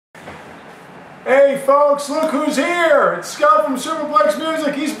Hey folks, look who's here! It's Scott from Superplex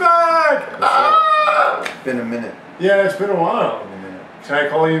Music, he's back! Ah! It's been a minute. Yeah, it's been a while. Been a minute. Can I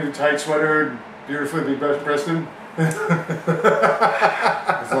call you tight sweater, beautifully big Preston? As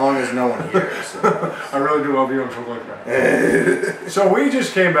long as no one hears. I really do love you and like that. So we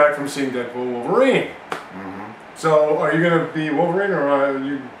just came back from seeing Deadpool and Wolverine. So are you going to be Wolverine or are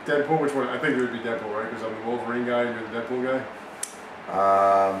you Deadpool? Which one? I think you would be Deadpool, right? Because I'm the Wolverine guy and you're the Deadpool guy.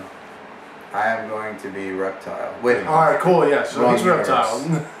 I am going to be Reptile. Wait a minute. Alright, cool, yeah. So Wrong he's Reptile.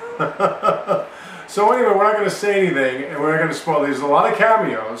 So anyway, we're not going to say anything and we're not going to spoil. There's a lot of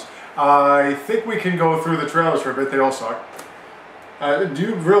cameos. I think we can go through the trailers for a bit. They all suck. Do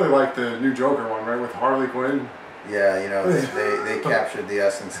you really like the new Joker one, right? With Harley Quinn? Yeah, you know, they captured the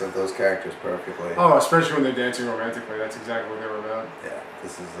essence of those characters perfectly. Oh, especially when they're dancing romantically. That's exactly what they were about. Yeah,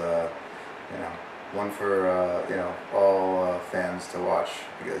 this is, you know, one for, you know, all fans to watch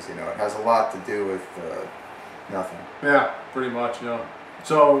because, you know, it has a lot to do with nothing. Yeah, pretty much, yeah.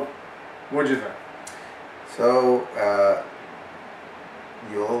 So, what'd you think? So,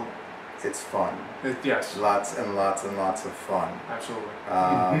 it's fun. Yes. Lots and lots and lots of fun. Absolutely.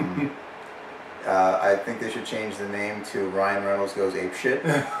 I think they should change the name to Ryan Reynolds Goes Apeshit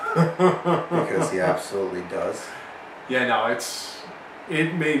because he absolutely does. Yeah, no,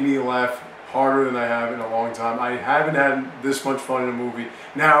 it made me laugh harder than I have in a long time. I haven't had this much fun in a movie.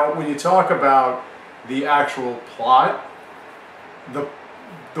 Now, when you talk about the actual plot, the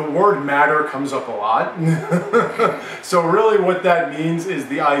word matter comes up a lot. So really what that means is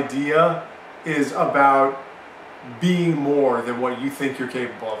the idea is about being more than what you think you're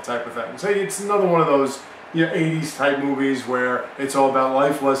capable of type of thing. So it's another one of those 80s type movies where it's all about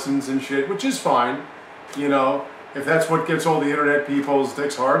life lessons and shit, which is fine. You know, if that's what gets all the internet people's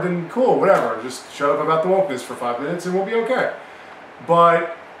dicks hard, then cool, whatever. Just shut up about the wokeness for 5 minutes and we'll be okay.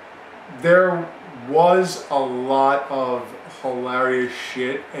 But there was a lot of hilarious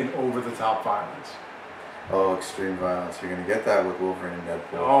shit and over-the-top violence. Oh, extreme violence. You're going to get that with Wolverine and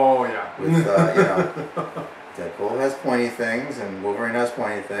Deadpool. Oh, yeah. With, you know, Deadpool has pointy things and Wolverine has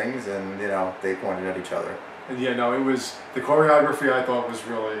pointy things and, you know, they pointed at each other. And yeah, no, it was, the choreography I thought was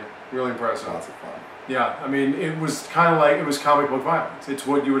really, really impressive. Lots of fun. Yeah, I mean, it was kind of like, it was comic book violence. It's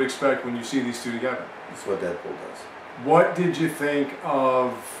what you would expect when you see these two together. That's what Deadpool does. What did you think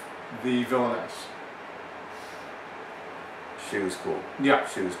of the villainess? She was cool. Yeah.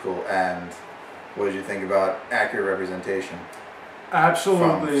 She was cool. And what did you think about accurate representation?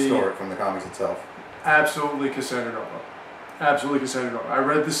 Absolutely. From the comics itself. Absolutely Cassandra Nova. Absolutely Cassandra Nova. I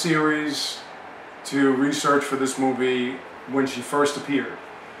read the series to research for this movie when she first appeared.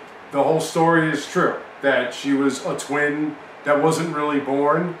 The whole story is true. That she was a twin that wasn't really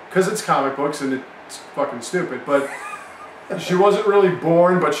born, because it's comic books and it's fucking stupid, but she wasn't really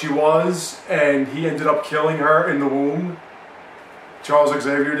born, but she was, and he ended up killing her in the womb. Charles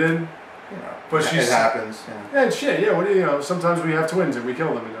Xavier did. You know, but it happens. Yeah. And shit, yeah, what do you know? Sometimes we have twins and we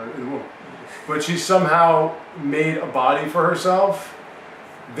kill them in the womb. But she somehow made a body for herself.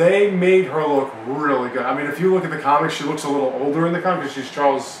 They made her look really good. I mean, if you look at the comics, she looks a little older in the comics because she's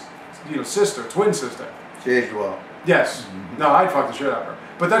Charles' sister, twin sister. She aged well. Yes. No, I'd fuck the shit out of her.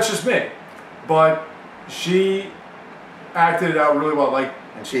 But that's just me. But she acted it out really well. Like,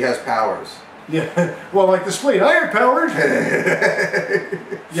 and she has powers. Yeah, well, like the spleen. I have powers.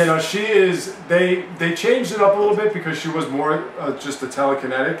 You know, she is. They changed it up a little bit because she was more just a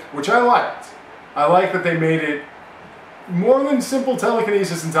telekinetic, which I liked. I like that they made it more than simple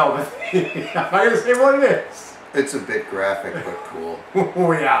telekinesis and telepathy. I gotta say what it is. It's a bit graphic, but cool.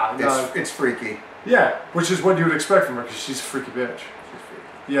 Oh yeah, no. It's freaky. Yeah, which is what you would expect from her because she's a freaky bitch. She's freaky.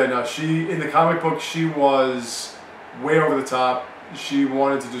 Yeah, no, she in the comic book she was way over the top. She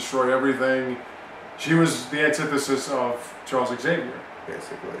wanted to destroy everything. She was the antithesis of Charles Xavier.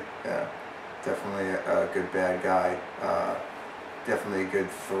 Basically, yeah. Definitely a good bad guy. Definitely a good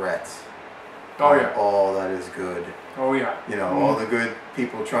threat. Oh yeah. All that is good. Oh yeah. You know, all the good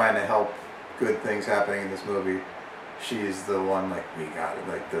people trying to help good things happening in this movie. She's the one, like, we got it.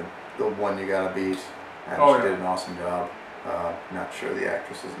 Like, the one you gotta beat. And she did an awesome job. Not sure the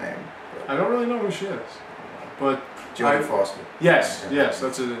actress's name. But I don't really know who she is. But Jodie Foster. Yes, yes,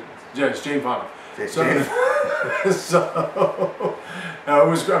 that's it. Yeah, it's Jane Fonda. It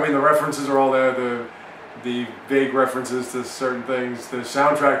was. I mean, the references are all there. The vague references to certain things. The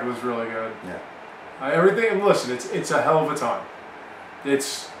soundtrack was really good. Yeah. Everything. And listen, it's a hell of a time.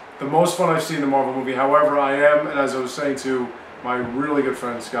 It's the most fun I've seen in a Marvel movie. However, I am, and as I was saying to my really good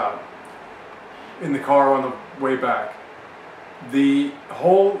friend Scott, in the car on the way back. The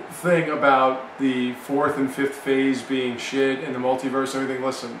whole thing about the 4th and 5th phase being shit and the multiverse and everything,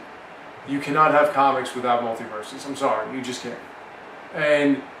 listen, You cannot have comics without multiverses. I'm sorry, you just can't.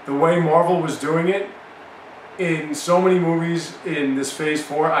 And the way Marvel was doing it, in so many movies in this Phase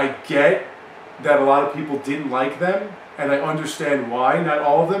 4, I get that a lot of people didn't like them, and I understand why. Not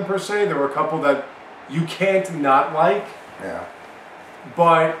all of them per se. There were a couple that you can't not like. Yeah.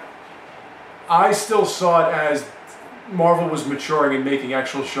 But I still saw it as Marvel was maturing and making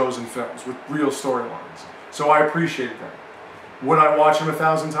actual shows and films with real storylines. So I appreciated that. Would I watch them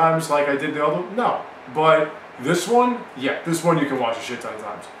 1,000 times like I did the other? No. But this one, yeah, this one you can watch a shit ton of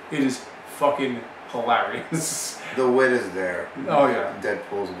times. It is fucking hilarious. The wit is there. Oh yeah.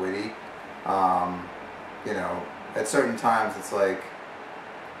 Deadpool's witty. You know, at certain times it's like,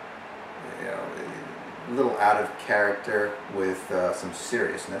 you know, a little out of character with some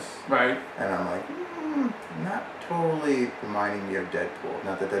seriousness. Right. And I'm like, not totally reminding me of Deadpool.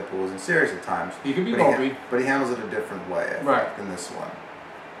 Not that Deadpool isn't serious at times. He can be mopey. But he handles it a different way, I think, than this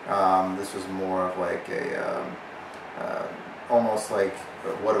one. This was more of like a, almost like,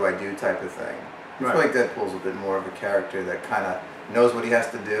 what do I do type of thing. I feel like Deadpool's a bit more of a character that kind of knows what he has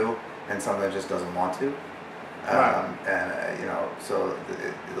to do and sometimes just doesn't want to. And, you know, so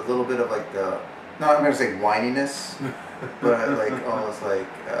a little bit of like the, not I'm going to say whininess, but like almost like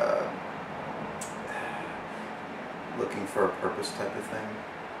looking for a purpose type of thing.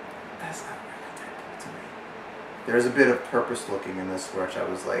 That's not really Deadpool to me. There's a bit of purpose looking in this, which I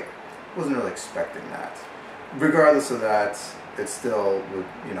was like, wasn't really expecting that. Regardless of that, it still would,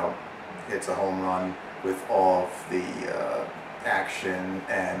 you know, hits a home run with all of the action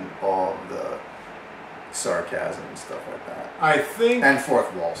and all of the sarcasm and stuff like that. I think... And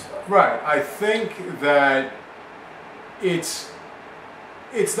fourth wall stuff. Right. I think that it's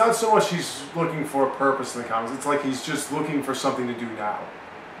not so much he's looking for a purpose in the comics. It's like he's just looking for something to do now.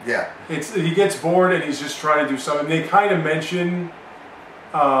 Yeah. He gets bored and he's just trying to do something. They kind of mention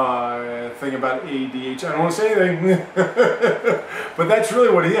thing about ADHD. I don't want to say anything, but that's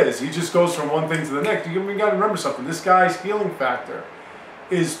really what he is. He just goes from one thing to the next. You got to remember something. This guy's healing factor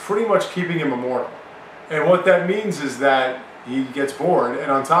is pretty much keeping him immortal, and what that means is that he gets bored, and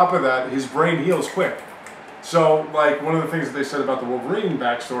on top of that, his brain heals quick. So, like, one of the things that they said about the Wolverine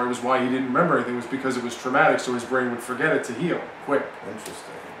backstory was why he didn't remember anything was because it was traumatic, so his brain would forget it to heal quick.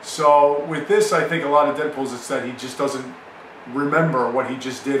 Interesting. So, with this, I think a lot of Deadpool's it's that he just doesn't remember what he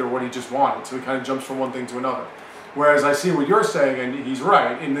just did or what he just wanted, so he kind of jumps from one thing to another. Whereas I see what you're saying, and he's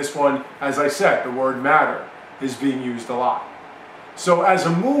right. In this one, as I said, the word matter is being used a lot. So as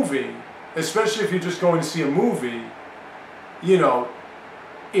a movie, especially if you're just going to see a movie, you know,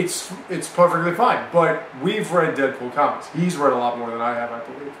 it's perfectly fine. But we've read Deadpool comics. He's read a lot more than I have, I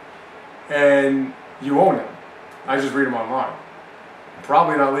believe. And you own them. I just read them online.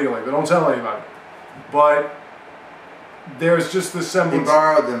 Probably not legally, but don't tell anybody. But there's just the semblance... He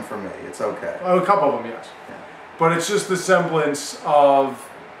borrowed them from me. It's okay. A couple of them, yes. Yeah. But it's just the semblance of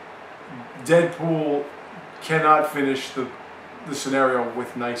Deadpool cannot finish the scenario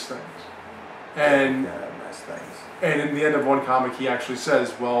with nice things. And nice things. And in the end of one comic, he actually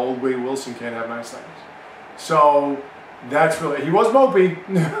says, well, old Wade Wilson can't have nice things. So that's really... He was mopey,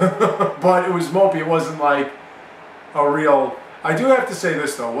 but it was mopey. It wasn't like a real... I do have to say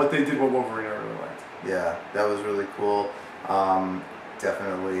this, though. What they did with Wolverine, I really liked. Yeah, that was really cool.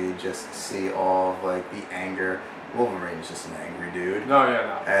 Definitely just see all of like the anger. Wolverine's just an angry dude. No, yeah,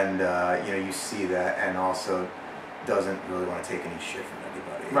 no. And you know, you see that, and also doesn't really want to take any shit from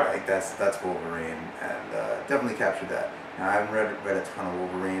anybody. Right. Like that's Wolverine, and definitely captured that. Now I haven't read a ton of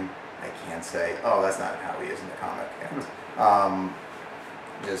Wolverine. I can't say, oh, that's not how he is in the comic. And,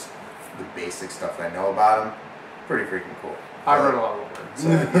 just the basic stuff I know about him. Pretty freaking cool. I've read a lot of Wolverine. So,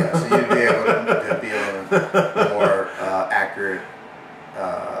 yeah, so you'd be able to be a little more accurate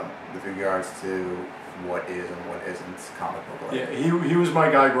with regards to what is and what isn't comic book. Yeah, he was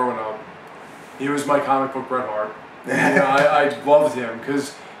my guy growing up. He was my comic book Bret Hart. I loved him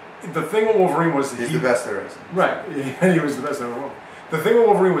because the thing with Wolverine was he's the best there is. Right, he was the best there ever was. The thing with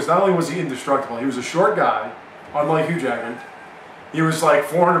Wolverine was not only was he indestructible, he was a short guy, unlike Hugh Jackman. He was like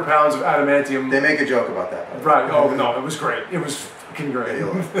 400 pounds of adamantium. They make a joke about that. Right. Oh, no, it was great. It was fucking great.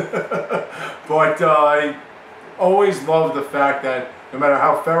 But I always loved the fact that no matter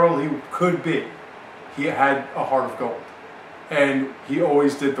how feral he could be, he had a heart of gold. And he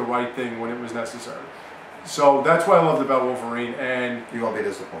always did the right thing when it was necessary. So that's what I loved about Wolverine. And you won't be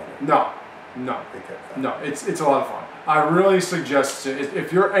disappointed. No. It's a lot of fun. I really suggest it.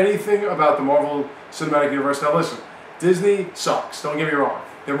 If you're anything about the Marvel Cinematic Universe, now listen. Disney sucks, don't get me wrong.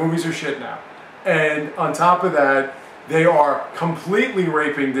 Their movies are shit now. And on top of that, they are completely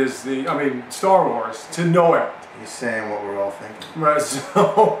raping Star Wars to no end. He's saying what we're all thinking. Right,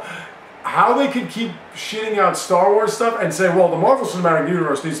 so how they could keep shitting out Star Wars stuff and say, well, the Marvel Cinematic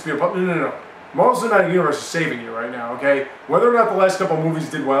Universe needs to be a... No. Marvel Cinematic Universe is saving you right now, okay? Whether or not the last couple of movies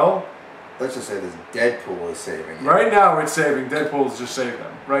did well... Let's just say this Deadpool is saving you. Right now it's saving. Deadpool's just saved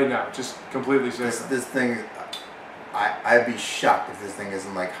them. Right now. Just completely saved them. This thing... I'd be shocked if this thing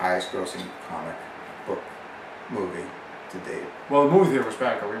isn't like highest grossing comic book movie to date. Well, the movie theater was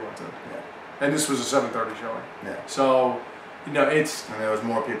packed we went to. Yeah. And this was a 7:30 showing. Yeah. So, it's... And there was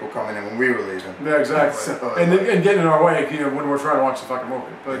more people coming in when we were leaving. Yeah, exactly. So, and getting in our way, when we're trying to watch the fucking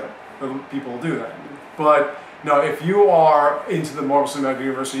movie. But people do that. But, no, if you are into the Marvel Cinematic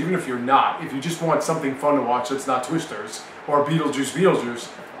Universe, even if you're not, if you just want something fun to watch that's not Twisters or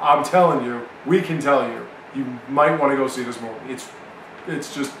Beetlejuice, I'm telling you, we can tell you, you might want to go see this movie.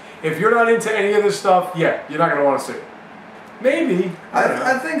 It's just, if you're not into any of this stuff, yeah, you're not going to want to see it. Maybe.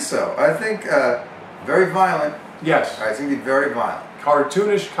 I think so. I think very violent. Yes. It's going to be very violent.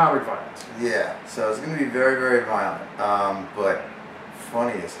 Cartoonish comic violence. Yeah, so it's going to be very, very violent. But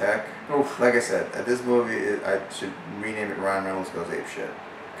funny as heck. Oof. Like I said, at this movie, I should rename it Ryan Reynolds Goes Apeshit.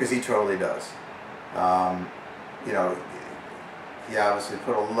 Because he totally does. He obviously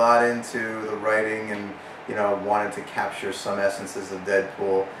put a lot into the writing and, wanted to capture some essences of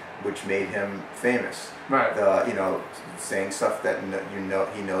Deadpool, which made him famous. Right. Saying stuff that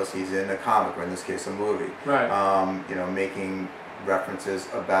he knows he's in a comic, or in this case a movie. Right. Making references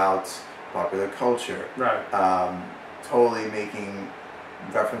about popular culture. Right. Totally making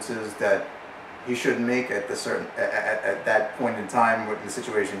references that he shouldn't make at that point in time with the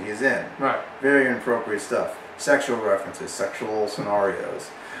situation he's in. Right. Very inappropriate stuff. Sexual references, sexual scenarios.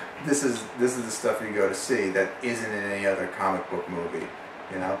 This is the stuff you go to see that isn't in any other comic book movie.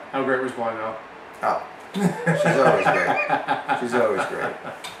 How great was Blondell? Oh, she's always great. She's always great.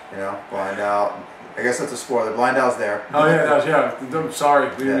 Blondell. I guess that's a spoiler. Blondell's there. Oh yeah. I'm sorry,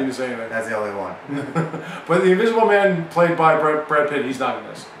 we didn't mean to say anything. That's the only one. But the Invisible Man, played by Brad Pitt, he's not in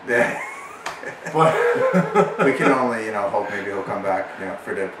this. Yeah. But we can only, hope maybe he'll come back,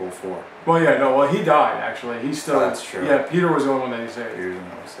 for Deadpool 4. Well, he died actually. He's still. That's true. Yeah, Peter was the only one that he saved. Peter's the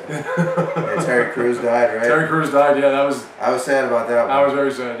one saved. Yeah, Terry Crews died, right? Terry Crews died. Yeah, that was. I was sad about that one. I was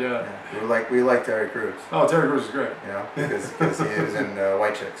very sad. Yeah. We like Terry Crews. Oh, Terry Crews is great. Because he was in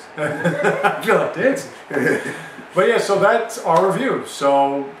White Chicks. I feel like dancing. But yeah, so that's our review.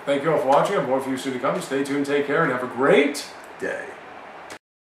 So thank you all for watching. I have more for you soon to come. Stay tuned, take care, and have a great day.